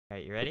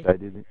Alright, you ready? I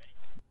didn't.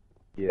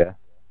 Yeah.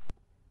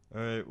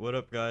 Alright, what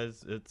up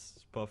guys?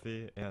 It's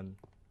Puffy and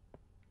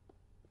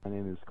My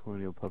name is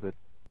Colonial Puppet.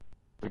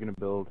 We're gonna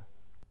build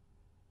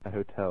a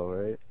hotel,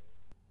 right?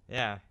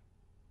 yeah,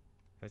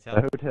 A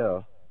hotel.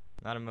 hotel.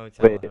 Not a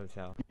motel, Wait. a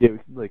hotel. Yeah, we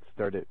could like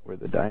start it where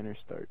the diner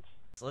starts.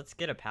 So let's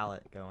get a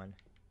pallet going.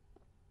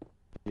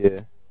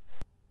 Yeah.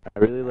 I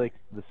really like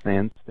the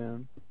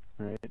sandstone,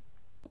 right?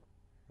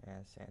 Yeah,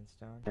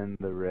 sandstone. And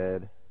the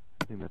red.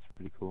 I think that's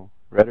pretty cool.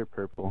 Red or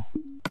purple?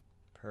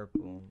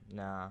 Purple.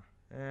 Nah.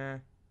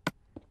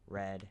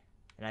 Red.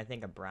 And I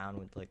think a brown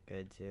would look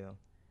good too.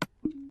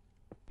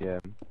 Yeah.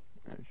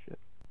 Oh shit.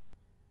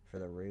 For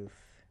the roof.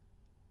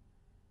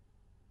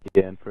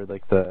 Yeah, and for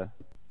like the.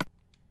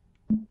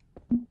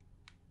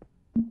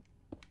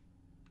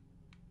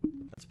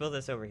 Let's build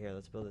this over here.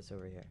 Let's build this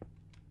over here.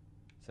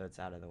 So it's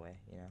out of the way,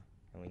 you know?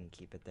 And we can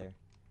keep it there.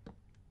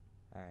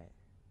 Alright.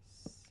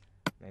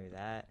 Maybe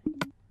that.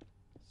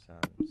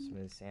 Some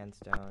smooth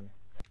sandstone.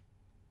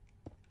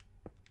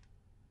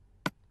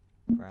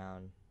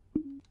 Brown.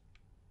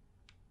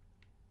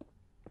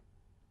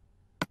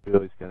 We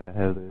always gotta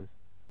have this.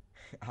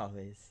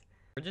 Always.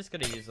 We're just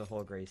gonna use the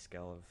whole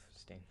grayscale of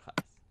stained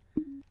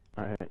glass.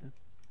 Alright.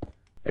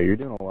 Hey, you're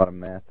doing a lot of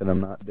math that I'm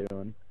not doing.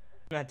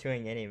 I'm not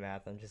doing any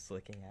math, I'm just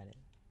looking at it.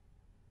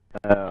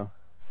 Oh.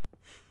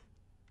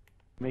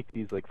 Make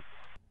these like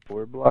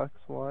 4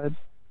 blocks wide.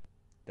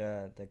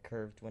 The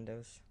curved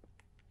windows.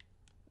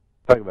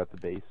 Talk about the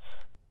base.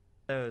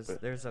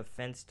 There's a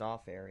fenced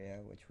off area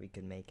which we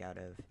could make out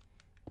of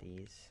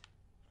these.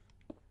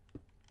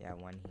 Yeah,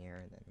 one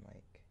here and then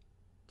like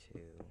 2.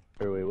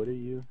 Or wait, what are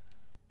you?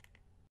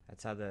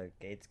 That's how the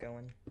gate's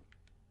going.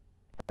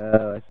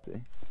 Oh, I see.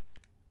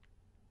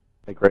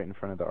 Like right in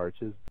front of the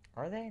arches.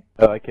 Are they?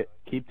 Oh, I can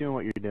keep doing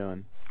what you're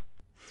doing.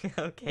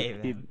 Okay,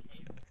 man.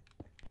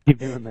 Keep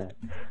doing that.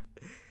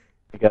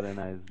 I got an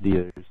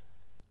idea.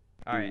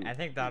 Alright, I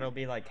think that'll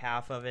be like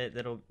half of it.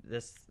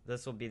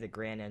 This will be the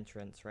grand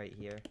entrance right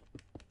here.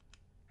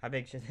 How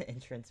big should the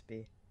entrance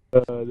be?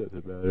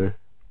 Doesn't matter.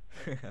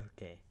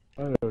 Okay.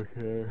 I don't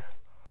care.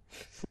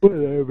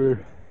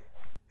 Whatever.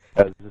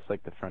 Is this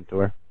like the front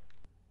door?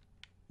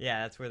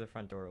 Yeah, that's where the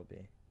front door will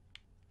be.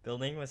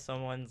 Building with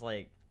someone's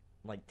like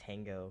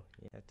Tango.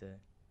 You have to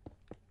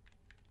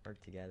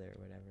work together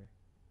or whatever.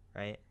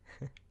 Right?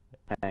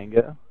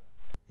 Tango?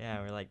 Yeah,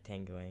 we're like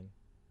tangoing.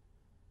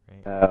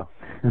 Right? Oh.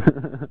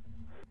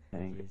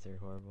 Tango. These are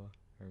horrible.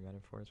 Or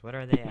metaphors. What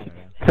are they? I don't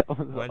know. That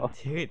was 1, awful.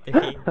 2,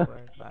 3,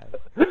 4,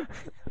 5.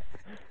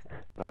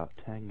 Stop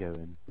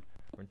tangoing.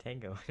 We're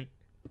tangoing.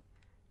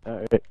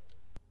 Alright.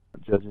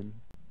 I'm judging.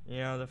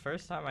 You know, the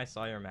first time I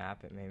saw your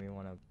map, it made me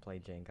want to play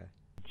Jenga.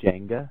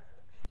 Jenga?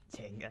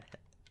 Jenga.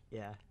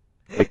 Yeah.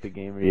 Like the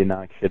game where you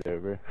knock shit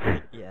over.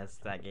 Yes,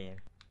 that game.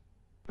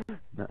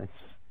 Nice.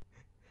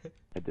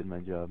 I did my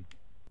job.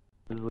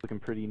 This is looking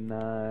pretty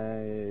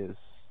nice.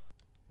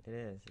 It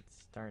is. It's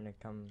starting to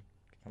come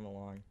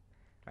along.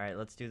 All right,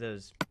 let's do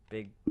those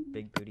big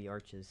booty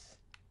arches.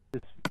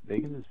 They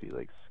can just be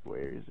like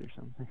squares or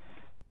something.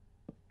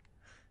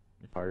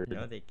 Hard.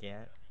 No, they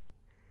can't.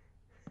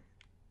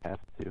 Have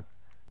to.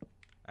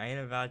 I ain't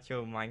about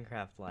your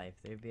Minecraft life.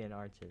 They'd be in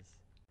arches.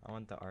 I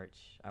want the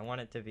arch. I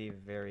want it to be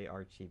very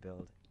archy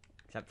build,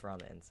 except for on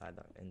the inside.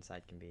 The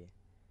inside can be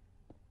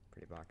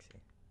pretty boxy.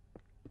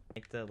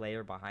 Make the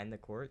layer behind the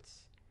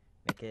quartz.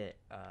 Make it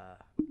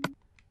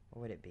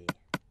what would it be?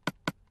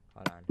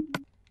 Hold on.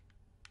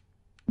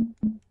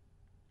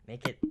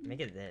 Make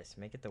it this.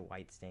 Make it the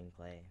white stained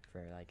clay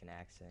for like an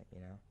accent, you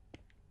know?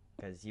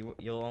 Because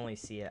you'll only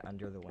see it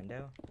under the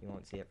window. You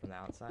won't see it from the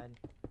outside.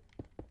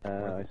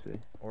 I see.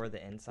 Or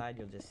the inside,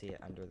 you'll just see it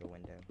under the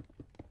window.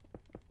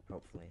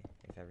 Hopefully,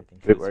 if everything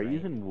goes Wait, we're right.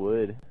 using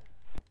wood.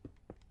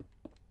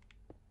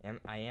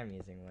 I am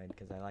using wood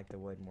because I like the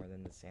wood more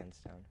than the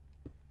sandstone.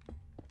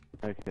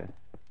 Okay.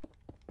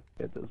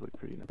 Yeah, it does look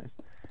pretty nice.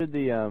 Should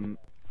the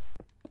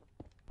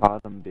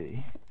bottom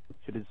be?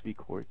 Should it be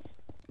quartz?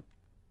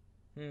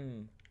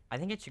 I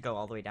think it should go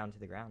all the way down to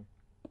the ground.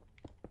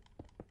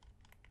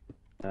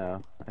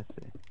 Oh, I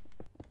see.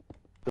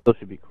 Still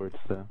should be quartz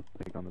though,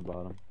 like on the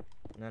bottom.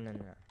 No.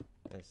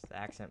 There's the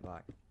accent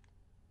block.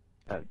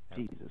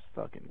 Jesus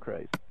fucking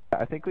Christ.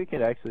 I think we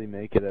could actually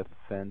make it a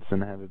fence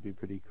and have it be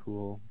pretty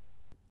cool.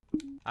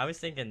 I was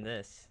thinking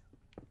this.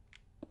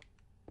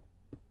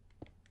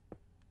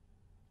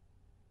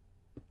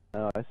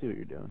 Oh, I see what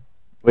you're doing.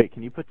 Wait,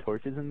 can you put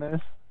torches in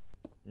this?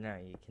 No,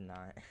 you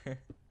cannot.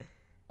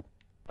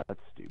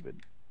 That's stupid.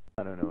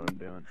 I don't know what I'm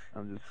doing.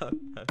 I'm just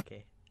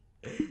Okay.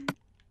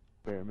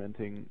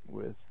 experimenting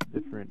with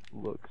different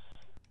looks.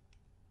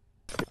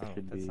 Oh,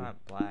 that's not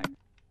black.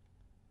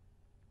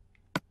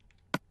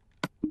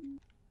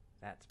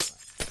 That's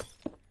black.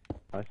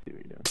 I see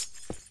what you're doing.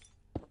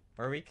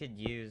 Or we could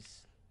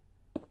use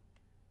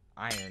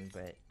iron,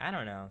 but I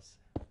don't know.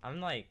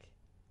 I'm like,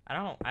 I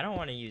don't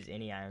want to use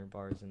any iron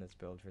bars in this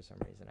build for some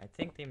reason. I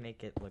think they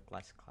make it look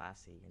less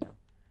classy, you know?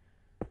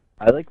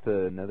 I like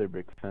the nether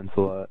brick fence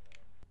a lot.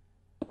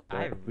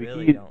 I We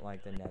really could- don't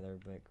like the nether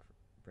brick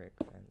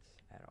fence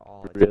at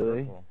all. It's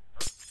Really? purple.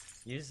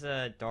 Use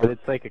a But dark.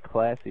 it's like a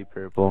classy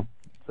purple.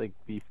 It's like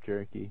beef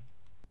jerky.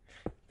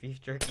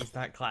 Beef jerky's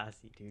not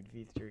classy, dude.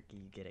 Beef jerky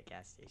you get at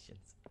gas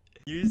stations.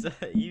 Use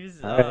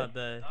Alright.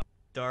 the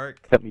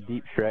dark. Cut me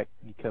deep, Shrek.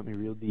 You cut me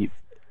real deep.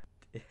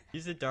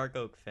 Use a dark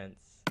oak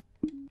fence.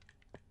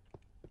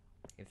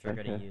 If you're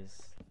gonna Okay.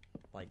 use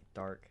like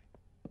dark.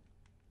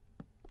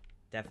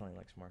 Definitely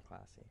looks more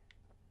classy.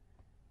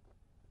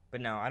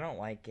 But no, I don't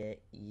like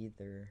it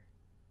either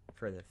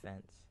for the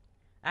fence.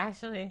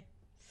 Actually,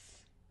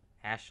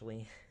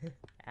 actually,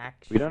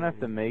 We don't have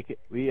to make it.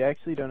 We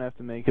actually don't have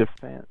to make a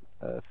fence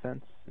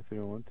if we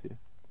don't want to.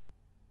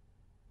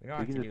 we don't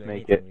We have to can do just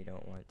make anything it. we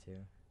don't want to.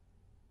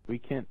 We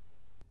can.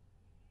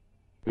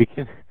 We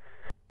can.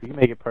 We can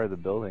make it part of the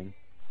building.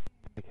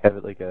 Like have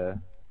it like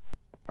a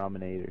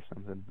promenade or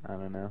something. I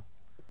don't know.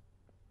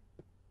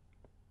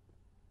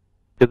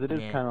 Because it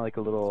is Yeah, kind of like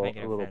a let's little make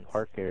it a fence.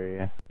 park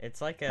area.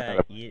 It's like Kind a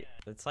of eat.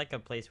 It's like a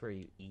place where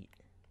you eat.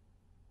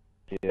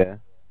 yeah.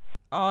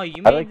 Oh,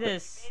 you I made like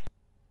this.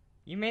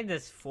 You made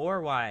this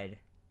 4 wide,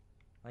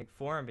 like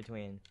 4 in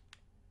between.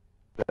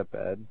 that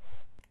bad.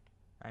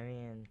 I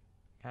mean,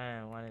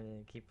 kind of wanted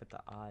to keep it the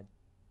odd.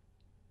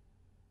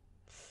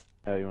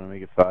 Oh, you want to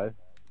make it 5?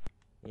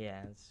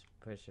 Yeah, let's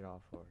push it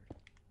all forward.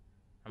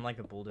 I'm like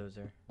a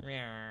bulldozer.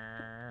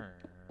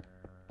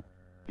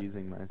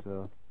 Using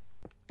myself.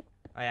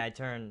 Oh yeah, I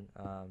turn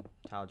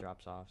tile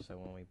drops off so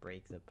when we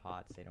break the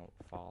pots, they don't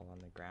fall on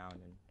the ground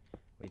and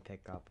we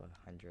pick up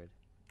 100.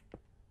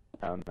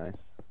 Oh, nice.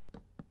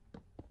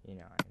 You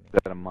know what I mean. Is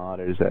that a mod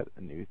or is that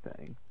a new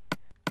thing?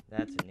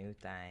 That's a new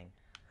thing.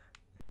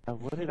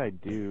 What did I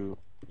do?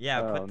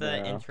 Yeah, Oh, put the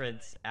no.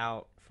 entrance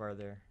out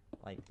further.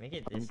 Like, make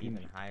it this I'm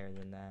even higher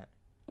than that.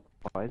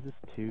 Why is this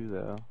 2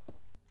 though?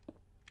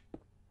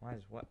 Why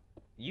is what?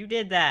 You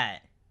did that!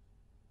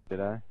 Did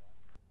I?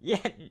 Yeah,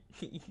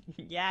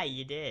 yeah,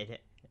 you did.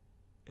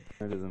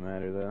 That doesn't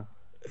matter though.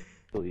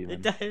 Still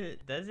even.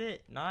 Does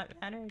it not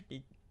matter?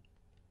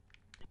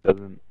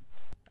 Doesn't.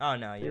 Oh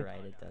no, you're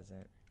right, it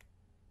doesn't.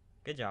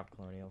 Good job,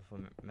 Colonial, for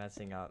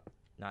messing up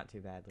not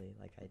too badly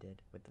like I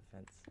did with the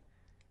fence.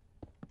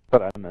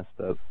 But I messed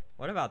up.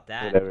 What about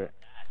that? Whatever.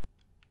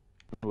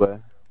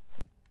 What?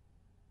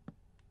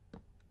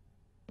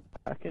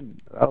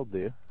 I'll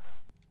do.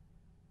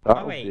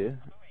 I'll wait. do.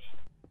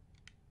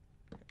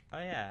 Oh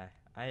yeah,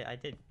 I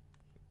did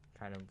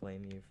kind of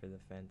blame you for the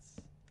fence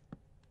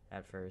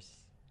at first.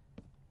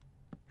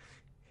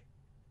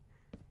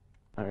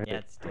 Alright. Yeah,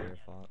 it's still your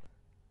fault.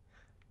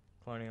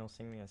 Colonial,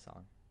 sing me a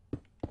song.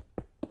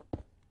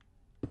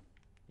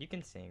 You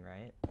can sing,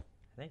 right? I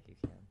think you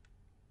can.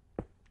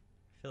 I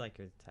feel like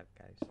you're the type of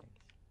guy who sings.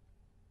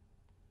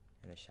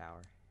 In the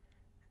shower.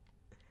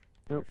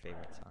 Nope. Your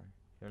favorite song.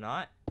 You're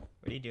not?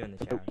 What do you do in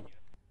the shower?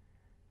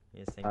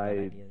 You just think about I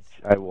ideas?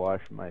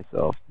 wash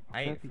myself.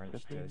 I Can't eat be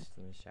French stepping in. toast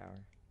in the shower.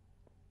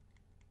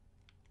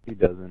 Who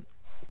doesn't?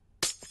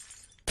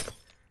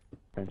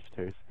 French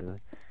toast, really.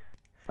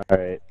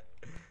 Alright.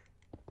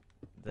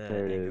 The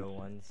There it Tango is.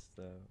 ones,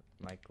 the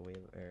microwave,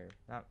 or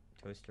not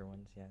toaster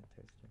ones, yeah,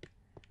 toaster.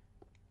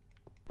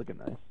 Looking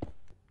nice.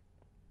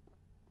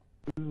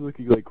 This is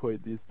looking like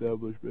quite the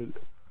establishment.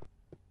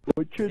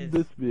 What should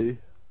this be?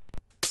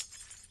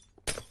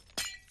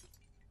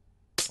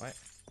 What?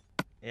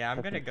 Yeah, I'm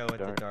That gonna thing's go with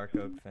the dark. dark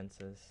oak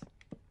fences.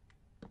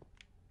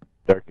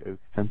 Dark oak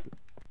fences.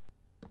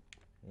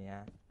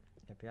 Yeah.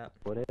 Yep.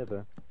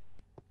 Whatever.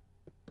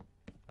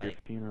 Your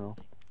Like, funeral.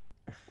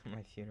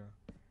 my funeral.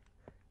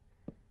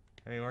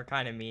 I mean, we're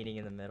kind of meeting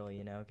in the middle,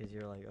 you know, because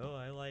you're like, oh,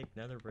 I like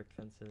nether brick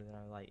fences, and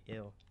I'm like,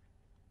 ew.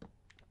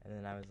 And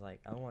then I was like,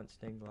 I want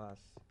stained glass.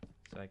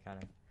 So I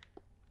kind of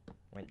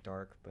went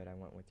dark, but I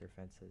went with your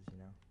fences, you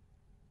know.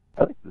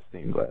 I like the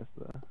stained glass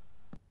though.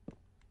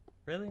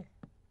 Really?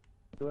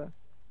 Glass?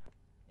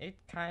 It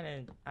kind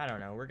of, I don't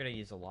know, we're going to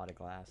use a lot of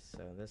glass,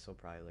 so this will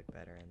probably look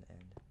better in the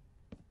end.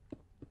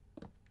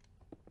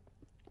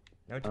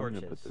 No gonna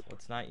put torches. this-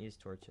 Let's not use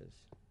torches.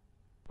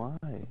 Why?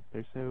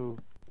 They're so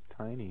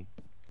tiny.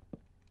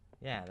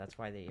 Yeah, that's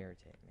why they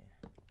irritate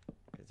me.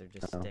 Because they're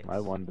just Oh, sticks. my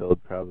one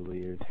build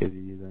probably irritated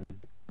you then.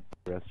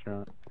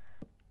 Restaurant.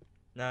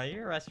 No,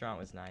 your restaurant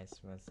was nice,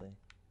 mostly.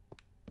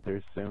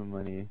 There's so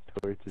many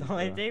torches. The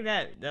only though.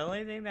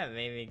 thing that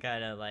made me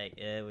kind of like,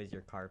 was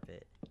your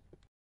carpet.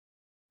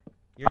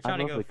 You're I trying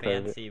to love go the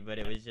carpet. fancy, but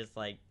it was just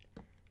like,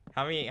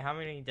 how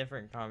many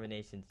different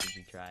combinations did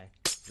you try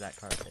for that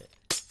carpet?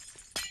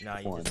 No,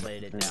 you just One.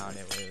 laid it down.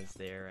 It was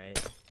there,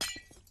 right?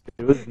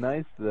 It was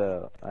nice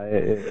though.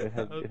 It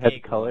had Okay,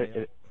 color.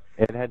 Colonial.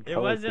 It had color.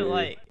 It wasn't to it.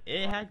 like,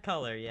 it had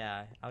color,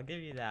 yeah, I'll give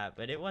you that,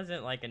 but it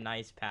wasn't like a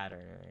nice pattern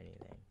or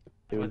anything.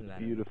 It was wasn't that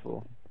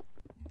beautiful.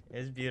 It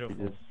was beautiful.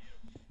 Just,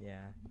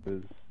 Yeah. it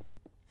was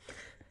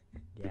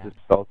Yeah. just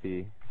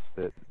salty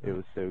that it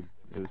was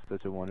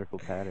such a wonderful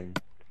pattern.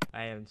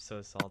 I am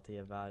so salty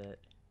about it.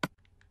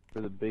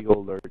 For the big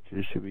old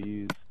arches, should we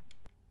use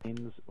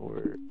panes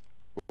or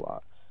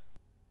blocks?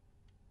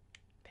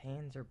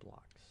 Panes or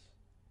blocks?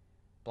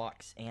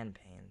 Blocks and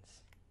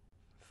panes.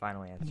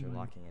 Final answer,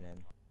 locking it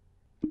in.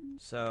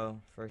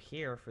 So, for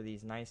here, for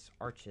these nice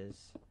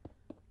arches,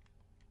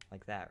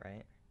 Like that,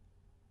 right?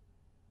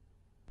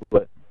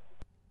 What?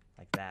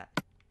 Like that.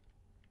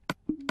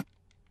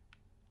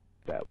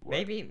 That what?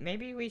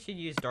 Maybe we should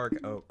use dark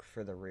oak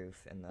for the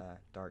roof and the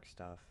dark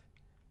stuff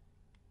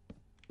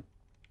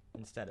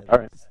instead of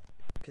Alright. this,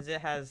 because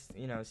it has,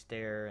 you know,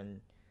 stair and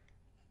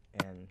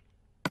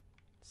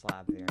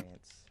slab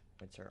variants,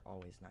 which are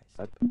always nice to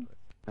That's, put with.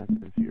 that's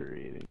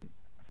infuriating.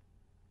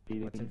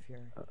 What's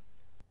infuriating?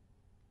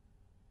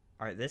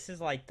 Alright, this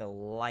is like the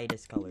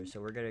lightest color,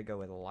 so we're gonna go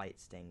with light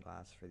stained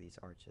glass for these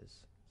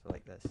arches. So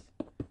like this.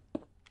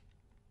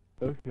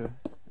 Okay.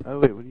 Oh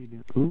wait, what are you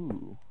doing?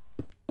 Ooh.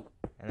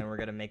 And then we're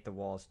gonna make the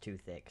walls too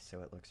thick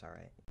so it looks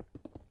alright.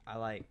 I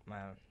like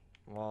my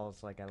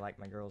walls like I like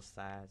my girls'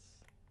 size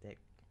thick,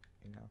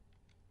 you know?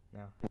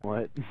 No.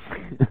 What?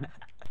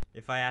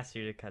 If I asked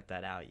you to cut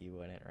that out, you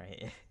wouldn't,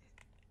 right?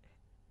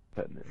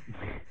 Cutting it.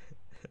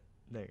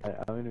 No.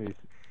 I'm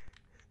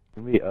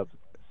gonna be up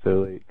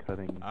so late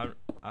cutting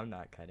I'm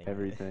not cutting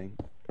everything.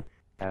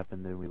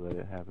 Happened and we let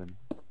it happen.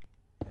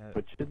 It.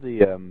 What should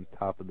the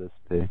top of this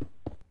be? I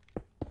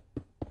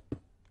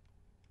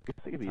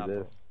guess it could be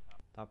this.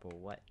 Top of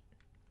what?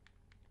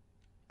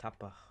 Top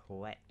of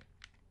what?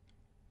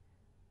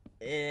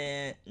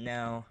 No.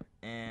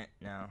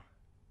 No.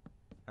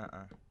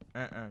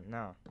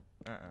 No.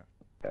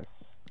 Yes.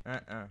 No.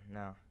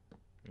 No.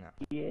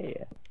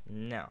 Yeah.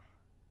 No.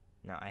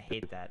 No, I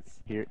hate that.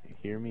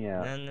 Hear me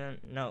out.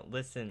 No,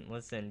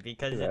 listen,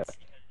 because Yeah. it's,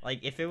 like,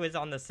 if it was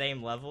on the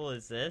same level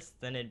as this,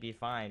 then it'd be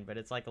fine, but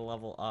it's like a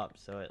level up,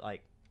 so it,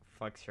 like,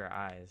 fucks your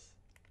eyes.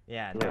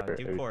 Yeah, no, Whatever,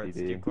 do quartz,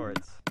 OCD. do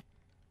quartz.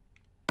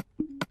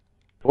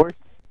 Quartz?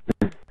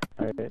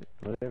 Alright,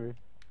 whatever.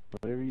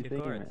 Whatever you Do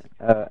think, quartz.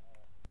 man.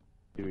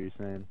 See what you're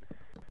saying.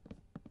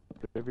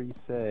 Whatever you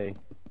say.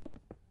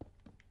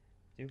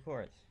 Do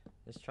quartz.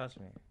 Just trust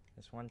me.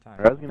 This one time.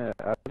 I was gonna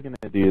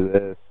do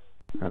this.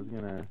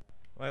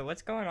 Wait,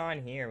 what's going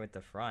on here with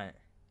the front?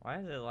 Why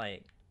is it,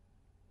 like,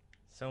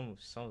 so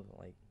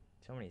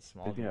many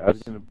small I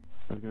doors?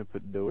 was gonna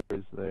put doors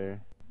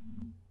there.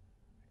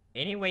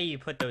 Any way you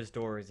put those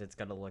doors, it's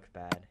gonna look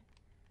bad.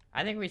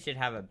 I think we should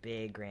have a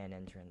big grand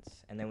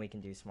entrance, and then we can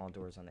do small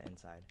doors on the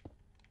inside.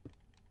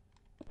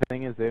 The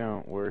thing is, they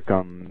don't work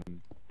on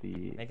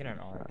the Make it an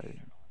arch. inside.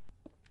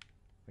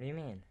 What do you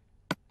mean?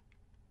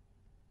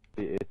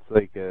 It's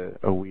like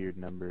a weird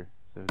number,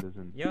 so it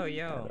doesn't Yo,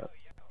 add up.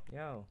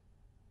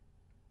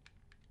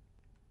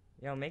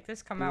 Yo, make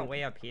this come out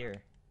way up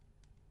here.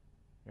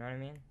 You know what I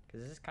mean?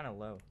 Because this is kind of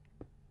low.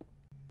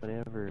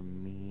 Whatever,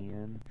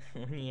 man.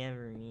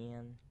 Whatever,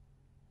 man.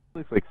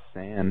 Looks like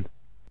sand.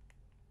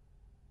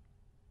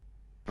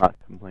 Not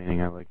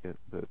complaining, I like it,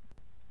 but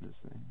just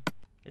saying.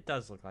 It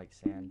does look like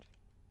sand.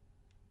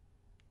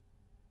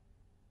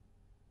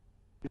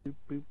 Boop,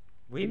 boop.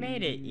 We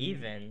made it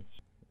even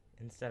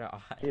instead of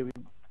odd. Yeah,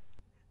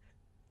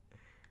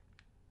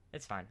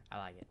 It's fine. I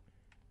like it.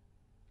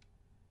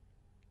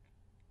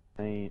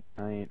 I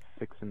ain't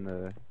fixing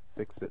to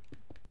fix it.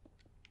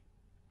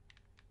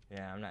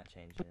 Yeah, I'm not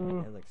changing it.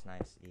 It looks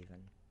nice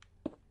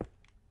even.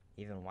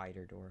 Even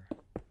wider door.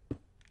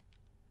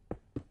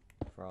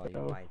 For all you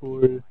white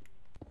people.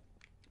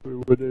 For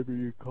whatever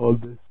you call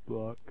this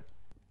block.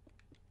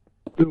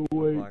 The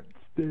white block.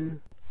 stair.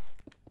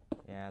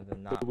 Yeah, the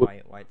not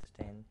white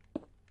stain.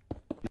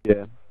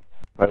 Yeah.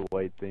 By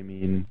white they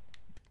mean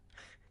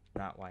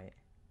Not white.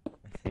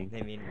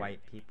 They mean white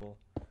people.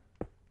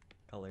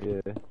 Colored.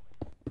 yeah.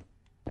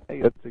 I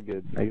guess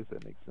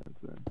that makes sense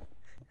then.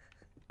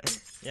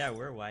 Yeah,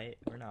 we're white.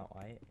 We're not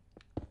white.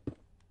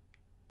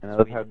 And I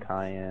love how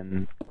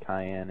Sweden.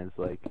 cayenne is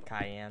like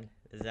Cayenne.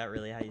 Is that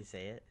really how you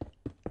say it?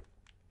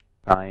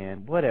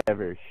 cayenne.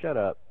 Whatever. Shut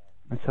up.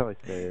 That's how I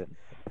say it.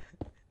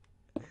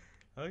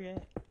 Okay.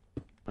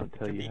 I'll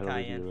tell Could you be how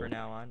cayenne to do for it.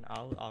 now on.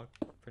 I'll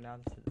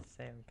pronounce it the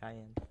same,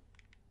 cayenne.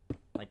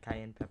 Like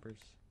cayenne peppers.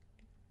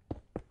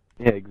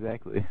 Yeah,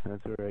 exactly.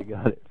 That's where I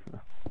got it from.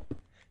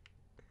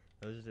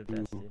 Those are the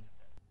best, dude.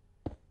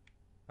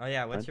 Oh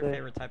yeah, what's Aren't your they?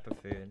 favorite type of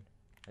food?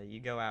 You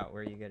go out,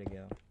 where you gotta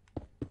go?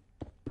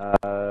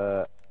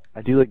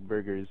 I do like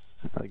burgers.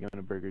 I like going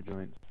to burger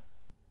joints.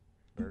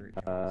 Burger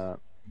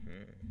joints.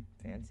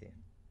 Fancy.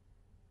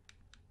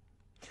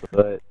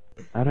 But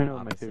I don't know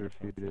what my Opposite favorite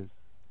of food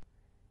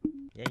is.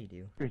 Yeah, you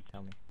do. Burger-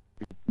 Tell me.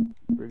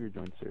 Burger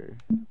joints are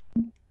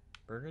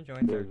Burger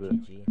joints are They're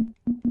GG.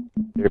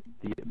 they're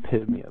the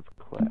epitome of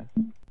class.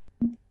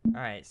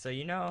 Alright, so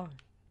you know,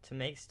 to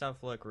make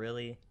stuff look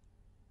really,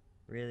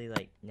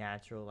 like,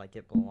 natural, like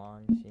it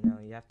belongs, you know,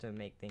 you have to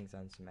make things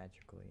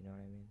unsymmetrical, you know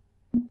what I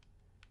mean?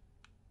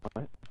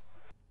 What?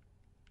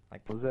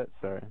 Like, What was that?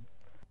 Sorry.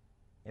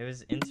 it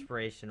was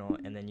inspirational,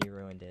 and then you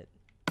ruined it.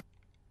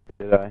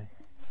 Did I?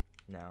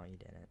 No, you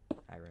didn't.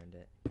 I ruined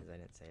it, because I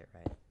didn't say it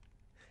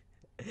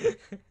right.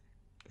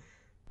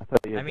 I thought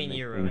you had I mean, to make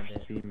you things ruined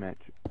it.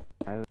 symmetric.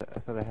 I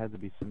thought I had to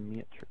be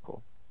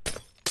symmetrical.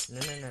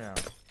 No.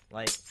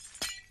 Like,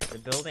 the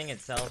building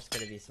itself's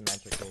gonna be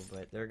symmetrical,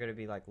 but there are gonna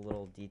be, like,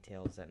 little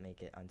details that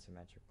make it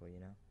unsymmetrical, you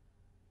know?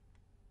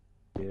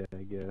 Yeah,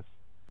 I guess.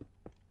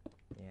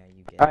 Yeah,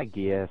 you get I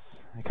guess.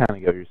 I kind of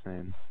get what you're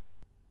saying.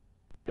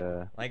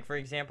 Like, for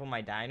example,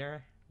 my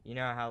diner, you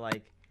know how,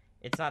 like,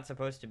 it's not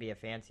supposed to be a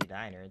fancy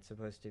diner. It's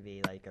supposed to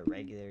be, like, a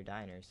regular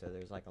diner. So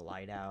there's, like, a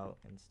light out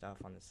and stuff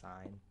on the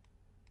sign.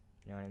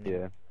 You know what I mean?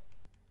 Yeah.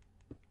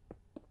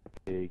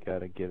 Yeah, you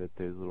gotta give it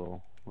those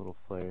little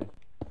flares.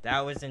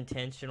 That was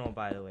intentional,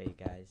 by the way, you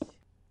guys.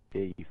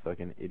 Yeah, you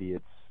fucking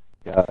idiots.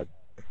 God.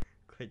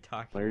 Quit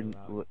talking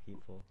about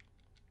people.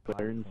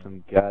 Learn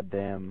some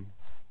goddamn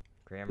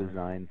grammar.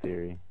 design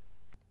theory.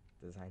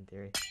 Design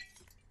theory.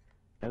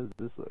 How does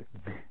this look?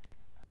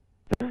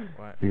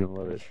 What? You're gonna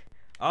love it.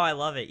 Oh, I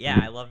love it. Yeah,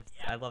 I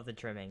love the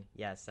trimming.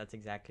 Yes, that's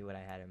exactly what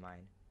I had in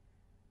mind.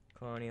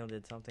 Colonial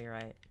did something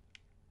right.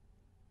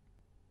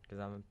 Because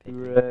I'm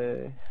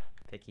a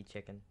picky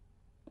chicken.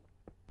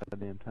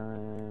 Goddamn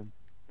time.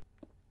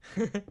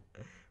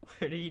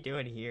 What are you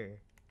doing here?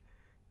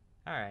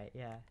 Alright,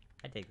 yeah.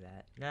 I dig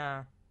that.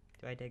 Nah.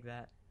 Do I dig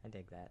that? I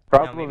dig that.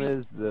 Problem no,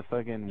 is the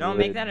fucking No, wood.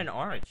 make that an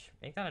arch.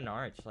 Make that an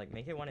arch. Like,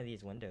 make it one of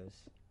these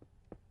windows.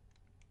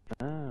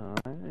 Oh,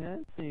 I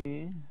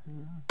see.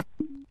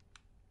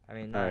 I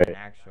mean, not an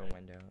actual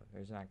window.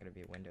 There's not going to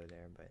be a window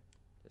there, but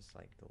just,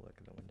 like, the look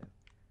of the window.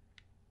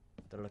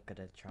 The look of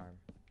the charm.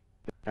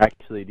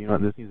 Actually, do you know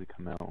what? This needs to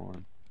come out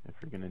on, if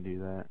you're gonna do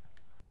that.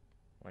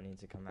 What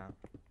needs to come out?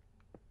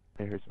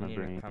 It hurts my brain.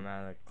 You need to come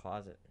out of the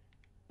closet.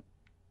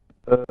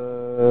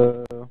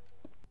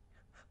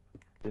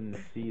 Didn't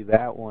see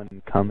that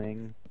one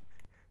coming.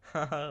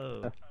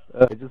 Oh.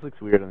 It just looks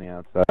weird on the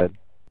outside.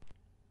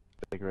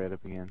 Like right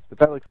up against. But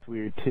that looks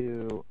weird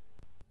too.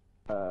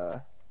 I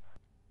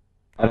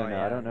don't know.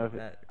 Yeah, I don't know if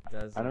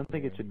I don't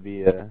think it should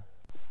be a.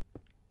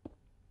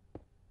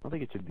 I don't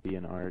think it should be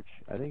an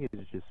arch. I think it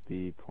should just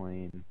be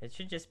plain. It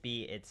should just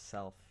be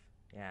itself.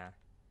 Yeah.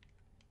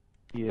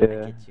 Yeah.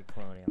 I get you,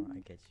 Colonial. I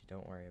get you.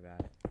 Don't worry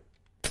about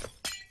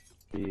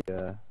it.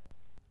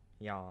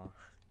 Y'all.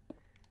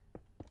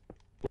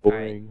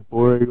 Boring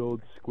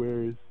old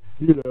squares.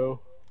 You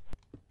know.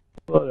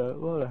 A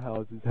lot of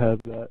houses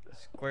have that.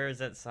 Squares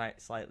that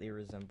slightly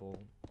resemble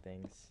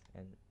things,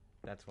 and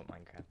that's what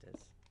Minecraft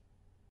is.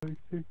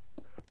 Okay.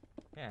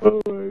 Yeah.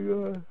 Oh my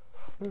god.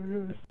 I'm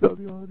gonna stop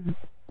yawning.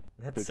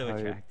 That's so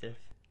attractive.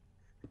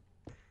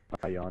 Am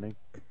I yawning?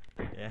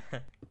 Yeah.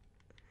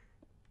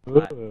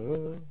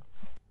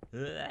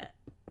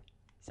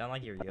 Sound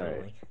like you're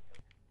yodeling.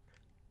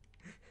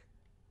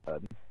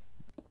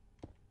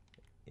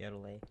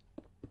 Yodelay.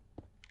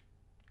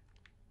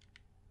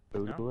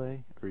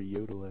 Yodelay or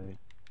Yodelay?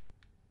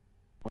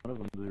 One of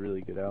them is a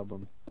really good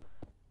album.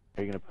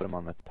 Are you gonna put them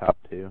on the top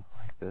too,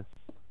 like this?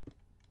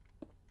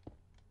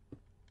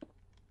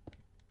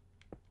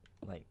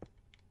 Like.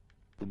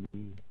 Let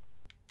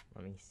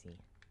me see.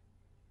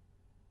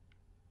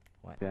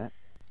 What? That?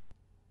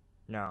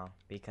 No,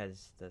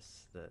 because the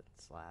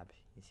slab.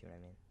 You see what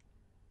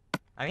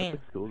I mean?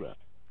 That's cool though.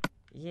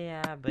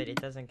 Yeah, but it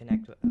doesn't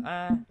connect with.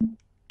 I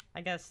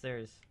guess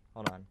there's.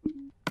 Hold on.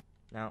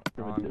 No,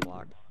 wrong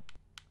block.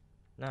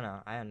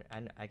 No, I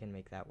can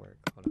make that work.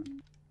 Hold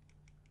on.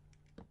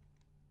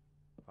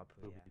 I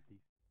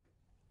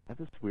have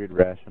this weird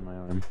rash on my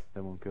arm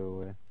that won't go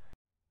away.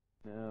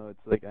 No,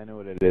 it's like, I know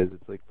what it is.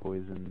 It's like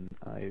poison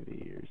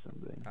ivy or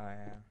something. Oh,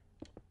 yeah.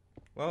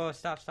 Whoa,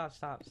 stop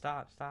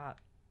it.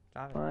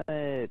 What?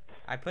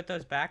 I put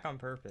those back on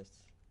purpose.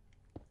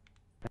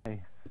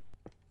 Hey.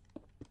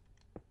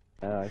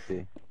 Oh, I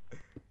see.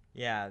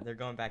 Yeah, they're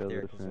going back Still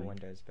there because the listening.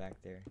 window's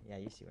back there. Yeah,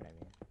 you see what I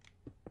mean.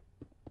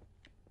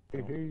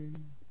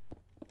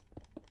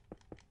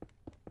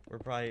 We're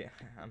probably...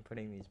 I'm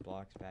putting these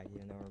blocks back,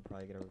 even though we're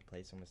probably going to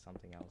replace them with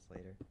something else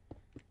later.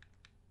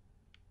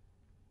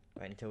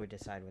 But until we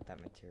decide what that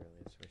material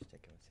is, we're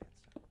sticking with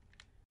sandstone.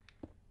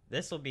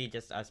 This will be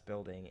just us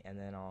building, and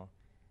then I'll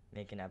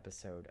make an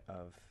episode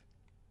of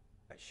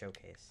a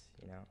showcase,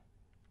 you know?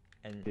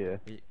 And yeah.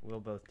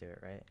 we'll both do it,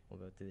 right? We'll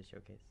both do the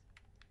showcase.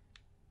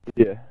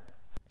 Yeah.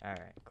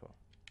 Alright, cool.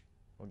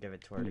 We'll give a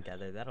tour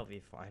together. That'll be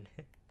fun.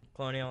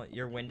 Colonial,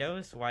 your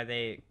windows, why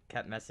they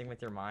kept messing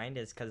with your mind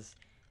is because...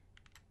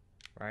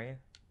 Where are you?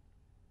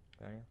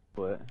 Colonial?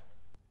 What?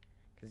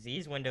 Because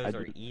these windows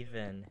are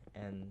even,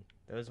 and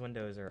those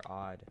windows are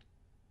odd.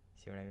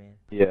 See what I mean?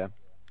 Yeah.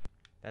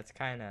 That's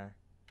kind of...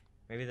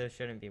 Maybe those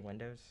shouldn't be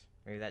windows.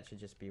 Maybe that should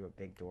just be a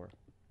big door.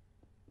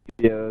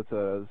 Yeah, that's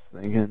what I was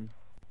thinking.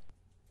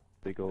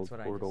 Big old That's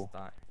what portal. I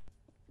just thought.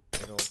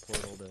 Big old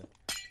portal to...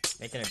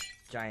 Making a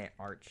giant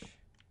arch,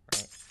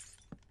 right?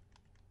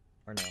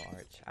 Or no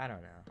arch. I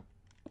don't know.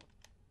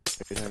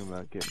 Are you talking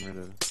about getting rid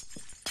of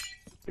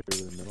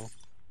the middle?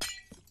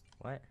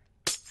 What?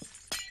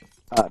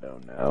 I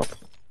don't know. It's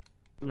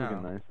No.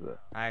 looking nice though.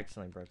 I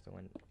accidentally broke the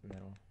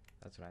middle.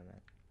 That's what I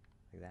meant.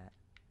 Like that.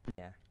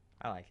 Yeah.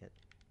 I like it.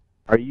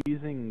 Are you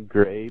using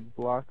gray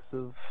blocks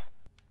of...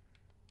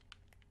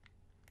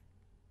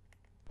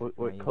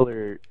 What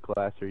color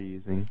glass are you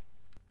using?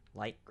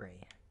 Light gray.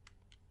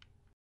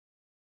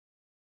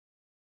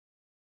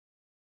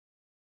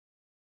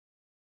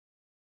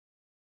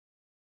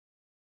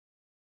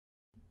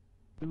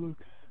 It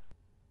looks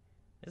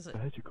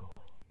magical.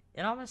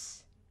 It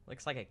almost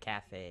looks like a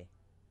cafe.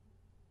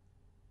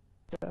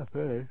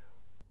 Cafe.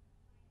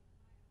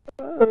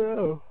 I don't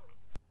know.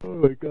 Oh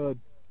my god.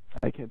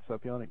 I can't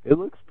stop yawning. It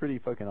looks pretty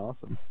fucking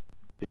awesome,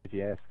 if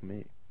you ask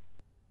me.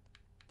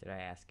 Did I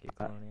ask you,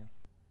 I, Colonial?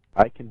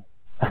 I can...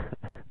 I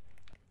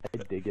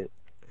dig it.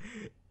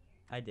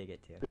 I dig it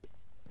too.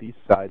 These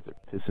sides are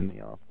pissing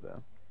me off,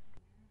 though.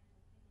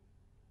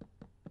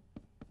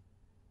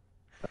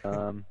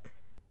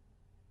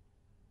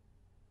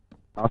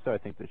 Also, I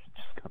think they should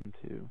just come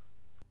to...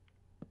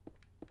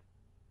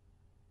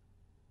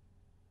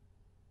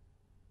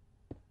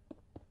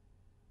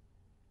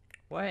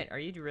 What? Are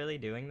you really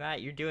doing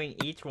that? You're doing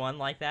each one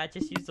like that?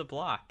 Just use the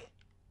block.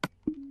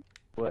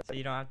 What? So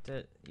you don't have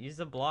to use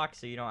the block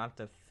so you don't have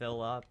to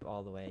fill up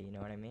all the way, you know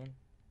what I mean?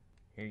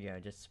 Here you go,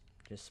 just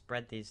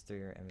spread these through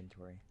your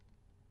inventory.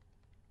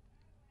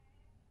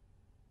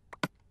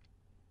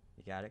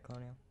 You got it,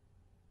 Colonial?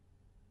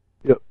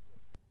 Yep.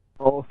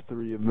 All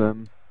three of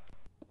them.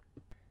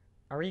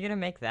 Are we gonna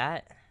make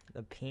that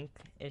the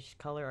pink-ish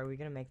color? Are we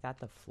gonna make that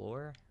the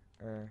floor?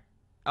 Or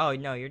oh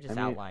no, you're just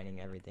outlining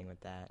everything with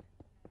that.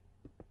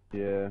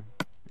 Yeah.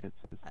 That's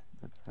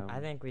how I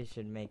think we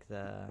should make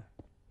the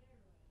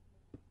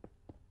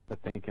I'm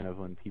thinking of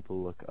when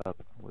people look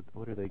up,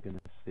 what are they gonna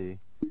see?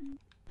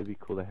 It'd be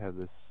cool to have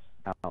this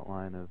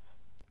outline of...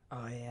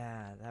 Oh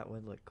yeah, that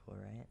would look cool,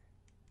 right?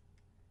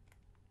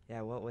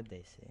 Yeah, what would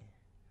they see?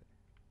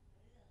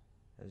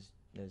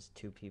 Those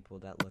two people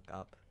that look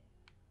up.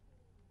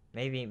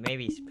 Maybe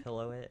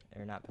pillow it,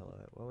 or not pillow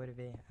it. What would it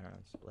be? I don't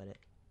know. Split it.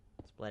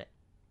 Split it.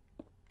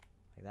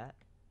 Like that.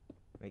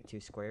 Make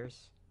two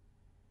squares.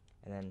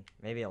 And then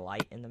maybe a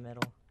light in the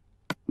middle.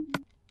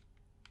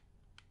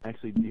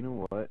 Actually, do you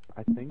know what?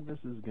 I think this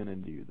is gonna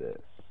do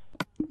this.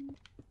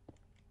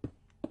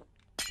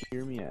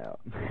 Hear me out.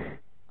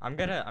 I'm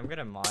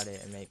gonna mod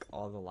it and make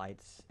all the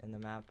lights in the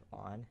map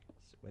on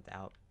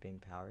without being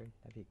powered.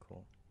 That'd be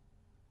cool.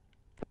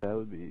 That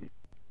would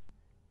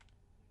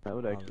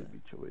actually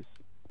be choice.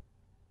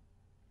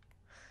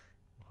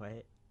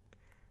 What?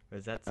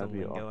 Was that That'd some be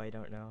lingo awesome. I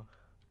don't know?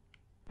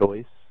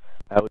 Choice?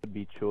 That would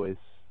be choice.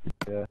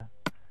 Yeah.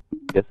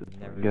 Guess it's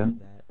Never lingo. heard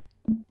that.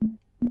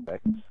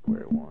 Back to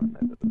square one.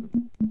 That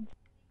doesn't...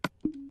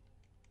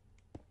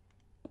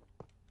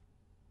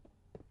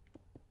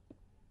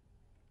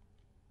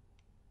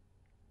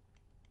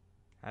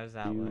 How does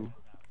that look?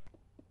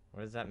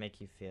 What does that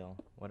make you feel?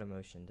 What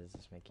emotion does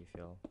this make you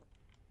feel?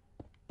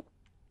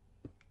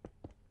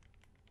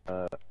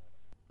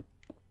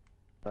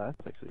 That's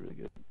actually really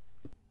good.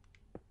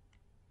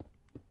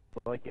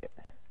 I like it.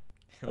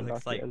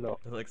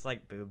 It looks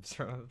like boobs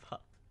from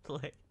above.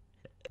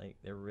 like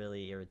they're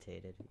really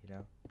irritated, you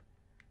know?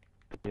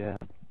 Yeah,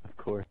 of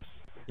course.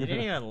 You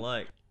didn't even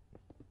look.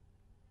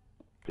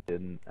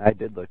 Didn't. I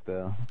did look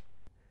though.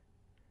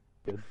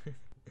 Good.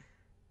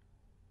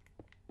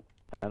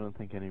 I don't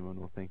think anyone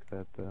will think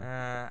that though.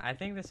 I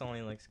think this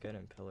only looks good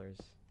in pillars.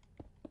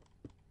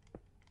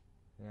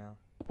 Yeah.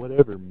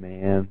 Whatever,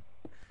 man.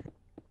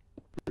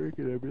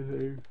 Freaking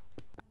everything.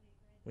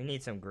 We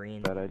need some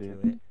green Bad idea.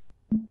 to it.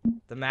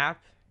 The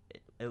map,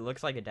 it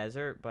looks like a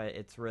desert, but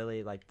it's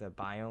really like the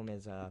biome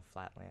is a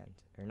flatland.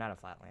 Or not a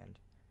flatland.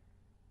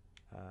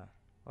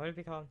 What would it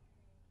be called?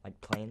 Like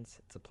plains?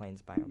 It's a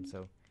plains biome,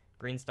 so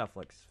green stuff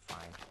looks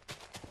fine.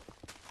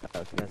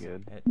 That's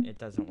good. It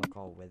doesn't look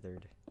all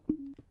withered.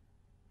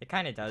 It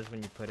kind of does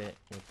when you put it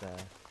with the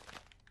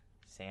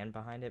sand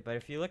behind it, but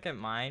if you look at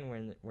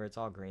mine where it's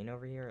all green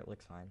over here, it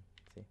looks fine.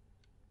 See?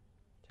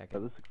 Check it. Oh,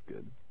 this looks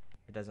good.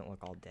 It doesn't look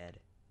all dead,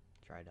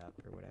 dried up,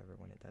 or whatever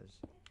when it does.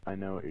 I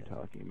know what you're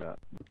talking about.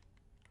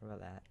 What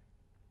about that?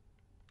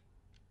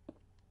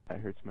 That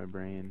hurts my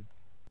brain.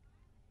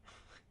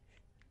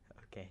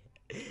 Okay.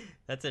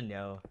 That's a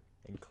no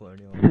in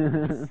Colonial.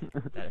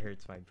 That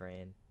hurts my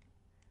brain.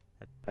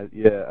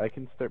 Yeah, I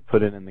can start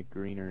putting in the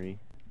greenery.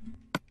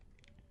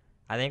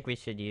 I think we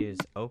should use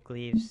oak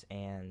leaves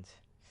and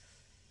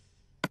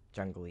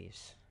jungle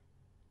leaves.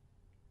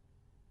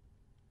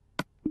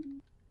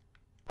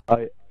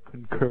 I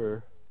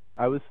concur.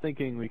 I was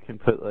thinking we can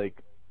put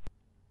like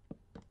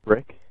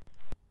brick,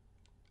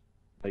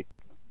 like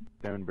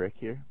stone brick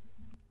here,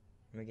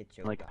 Let me get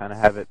you. like kind of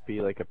have it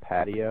be like a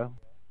patio,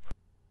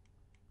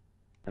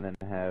 and then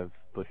have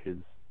bushes.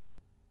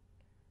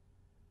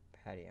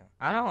 Patio.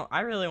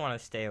 I really want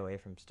to stay away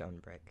from stone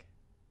brick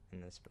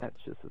in this build.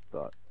 That's just a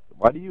thought.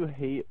 Why do you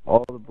hate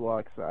all the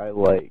blocks I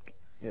like?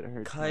 It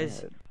hurts my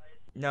head.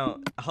 No,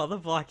 all the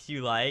blocks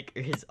you like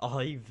is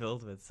all you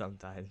build with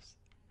sometimes.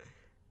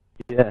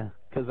 Yeah,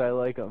 because I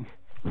like them.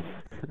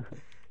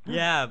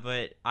 Yeah,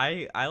 but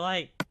I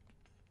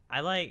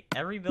like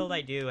every build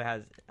I do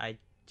I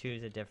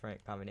choose a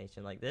different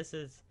combination. Like this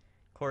is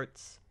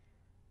quartz,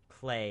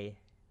 clay,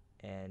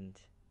 and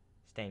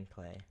stained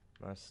clay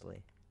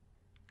mostly.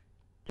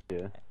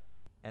 Yeah.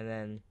 And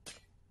then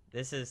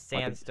this is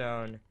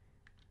sandstone,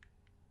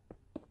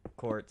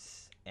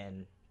 quartz,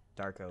 and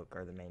dark oak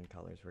are the main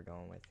colors we're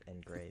going with,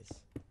 and grays.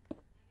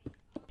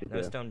 No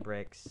Yeah. stone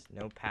bricks,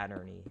 no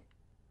patterny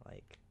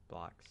like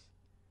blocks.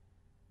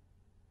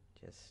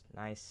 Just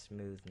nice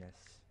smoothness.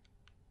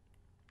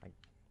 Like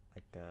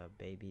a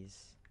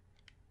baby's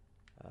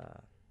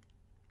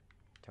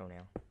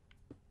toenail.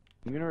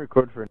 I'm gonna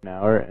record for an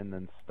hour and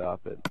then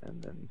stop it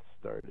and then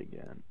start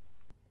again.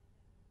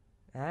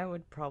 That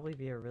would probably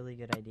be a really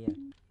good idea.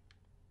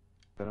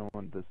 I don't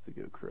want this to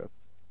go corrupt.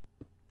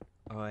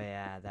 Oh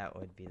yeah, that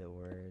would be the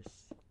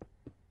worst.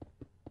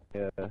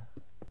 Yeah.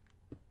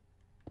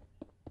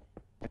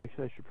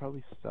 Actually, I should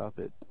probably stop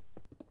it.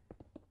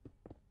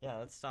 Yeah,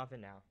 let's stop it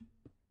now.